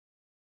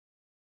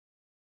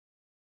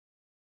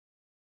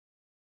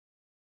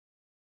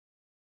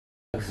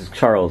This is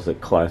Charles at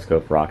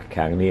Kaleidoscope Rock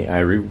Academy.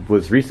 I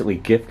was recently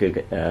gifted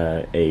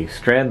a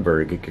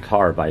Strandberg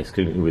guitar by a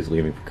student who was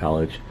leaving for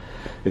college.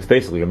 It's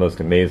basically the most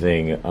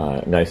amazing,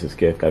 nicest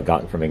gift I've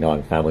gotten from a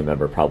non-family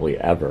member probably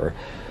ever.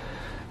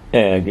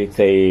 And it's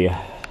a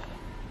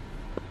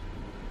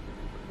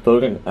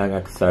Boden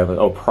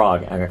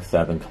Prog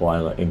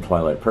NX in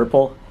Twilight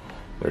Purple.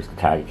 There's the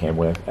tag it came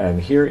with. And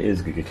here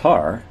is the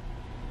guitar.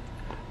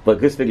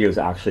 But this video is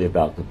actually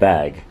about the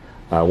bag.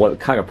 What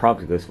kind of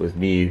prompted this was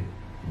me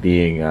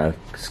being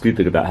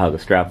stupid about how the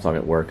straps on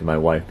it worked, and my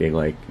wife being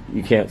like,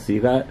 you can't see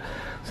that?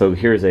 So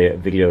here's a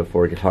video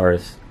for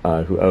guitarists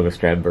who own a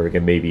Strandberg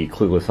and maybe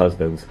clueless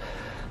husbands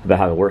about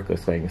how to work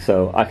this thing.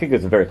 So I think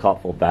it's a very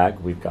thoughtful bag.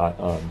 We've got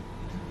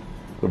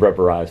the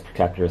rubberized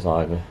protectors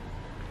on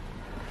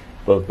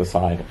both the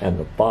side and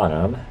the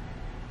bottom.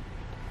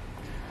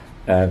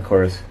 And of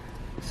course,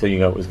 so you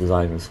know it was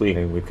designed in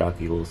Sweden, we've got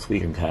the little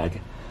Sweden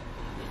tag.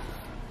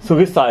 So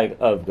this side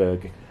of the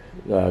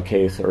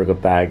case or the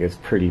bag is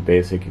pretty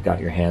basic. You got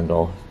your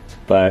handle,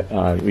 but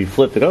we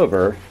flipped it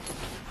over,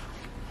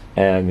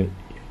 and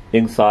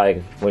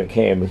inside, when it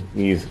came,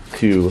 these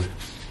two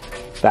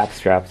back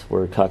straps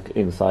were tucked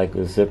inside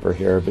the zipper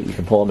here, but you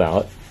can pull them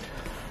out.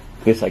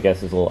 This, I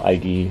guess, is a little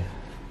ID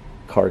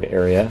card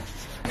area.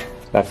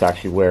 That's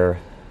actually where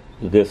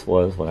this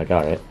was when I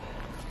got it.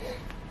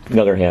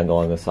 Another handle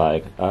on the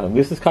side.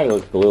 This is kind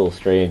of like a little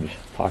strange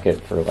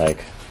pocket for,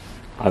 like,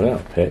 I don't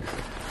know, picks.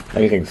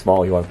 Anything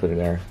small you want to put in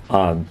there.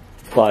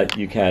 But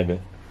you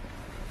can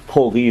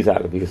pull these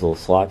out of these little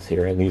slots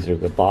here, and these are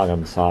the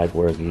bottom side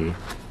where the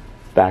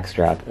back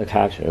strap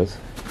attaches.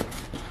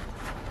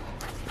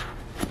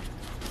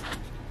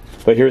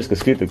 But here's the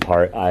stupid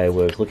part. I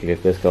was looking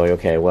at this going,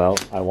 okay, well,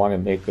 I want to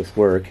make this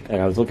work,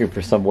 and I was looking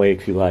for some way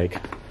to, like,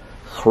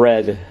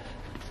 thread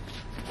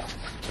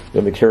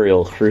the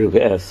material through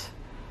this.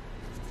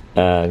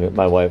 And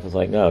my wife was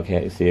like, no,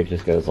 can't you see? It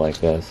just goes like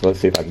this. So let's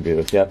see if I can do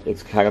this. Yep,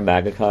 it's kind of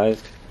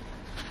magnetized.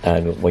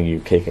 And when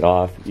you take it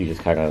off, you just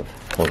kind of,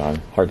 hold on,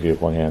 hard to do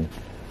with one hand.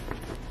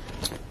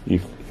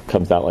 It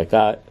comes out like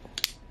that,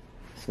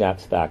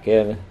 snaps back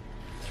in.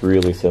 It's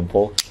really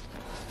simple.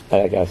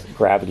 And I guess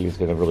gravity is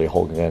going to really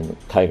hold it in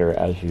tighter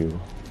as you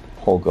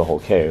hold the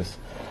whole case.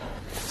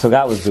 So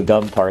that was the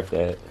dumb part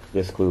that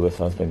this clueless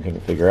husband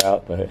couldn't figure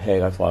out. But hey,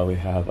 that's why we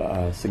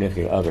have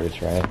significant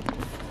others, right?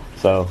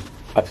 So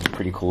that's a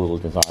pretty cool little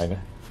design.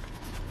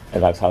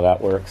 And that's how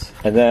that works.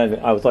 And then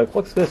I was like,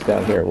 what's this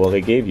down here? Well,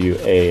 they gave you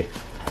a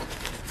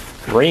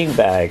rain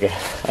bag,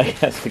 I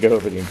guess, to go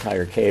over the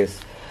entire case.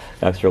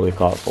 That's really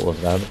thoughtful of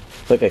them.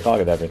 It's like they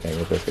thought of everything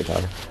with this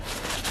guitar.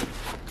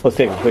 Let's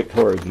take a quick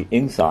tour of the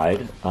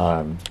inside.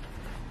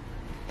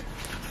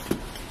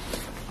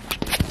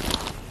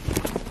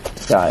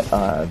 Got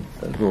a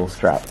little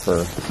strap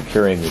for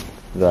securing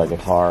the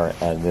guitar,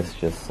 and this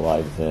just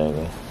slides in.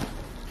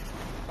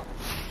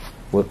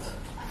 Whoops,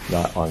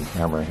 not on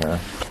camera here.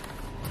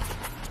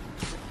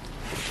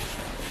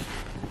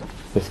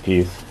 This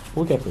piece,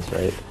 we'll get this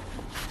right.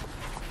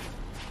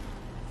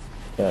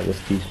 Yeah,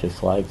 this piece just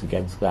slides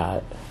against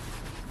that.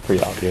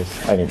 Pretty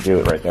obvious. I didn't do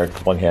it right there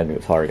because one hand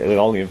it's hard. And then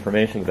all the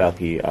information about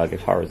the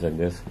guitar is in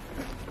this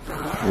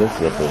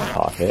zipper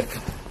pocket.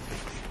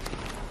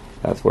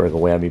 That's where the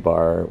whammy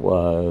bar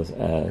was,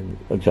 and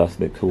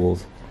adjustment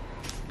tools.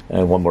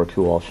 And one more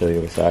tool I'll show you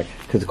in a sec.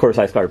 Because of course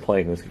I started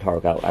playing this guitar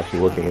without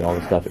actually looking at all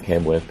the stuff it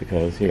came with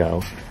because, you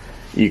know,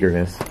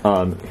 eagerness.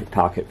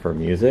 Pocket for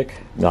music,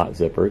 not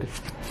zippered.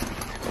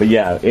 But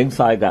yeah,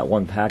 inside that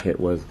one packet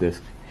was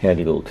this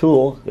handy little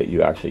tool that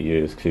you actually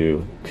use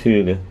to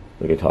tune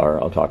the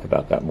guitar. I'll talk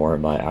about that more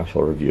in my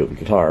actual review of the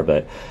guitar,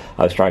 but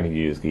I was trying to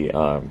use the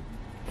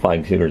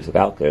fine tuners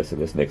without this,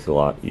 and this makes it a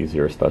lot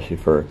easier, especially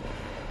for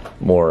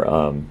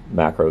more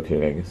macro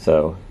tuning.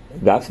 So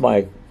that's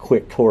my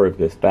quick tour of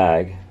this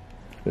bag.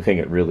 The thing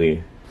that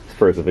really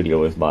spurs the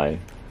video is my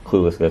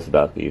cluelessness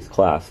about these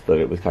clasps, but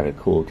it was kind of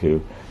cool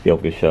to be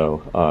able to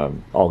show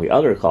all the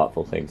other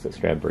thoughtful things that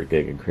Strandberg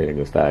did in creating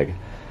this bag.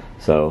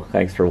 So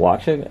thanks for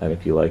watching, and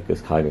if you like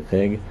this kind of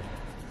thing,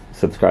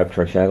 subscribe to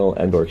our channel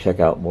and or check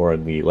out more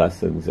of the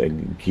lessons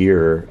and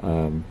gear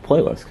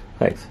playlist.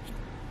 Thanks.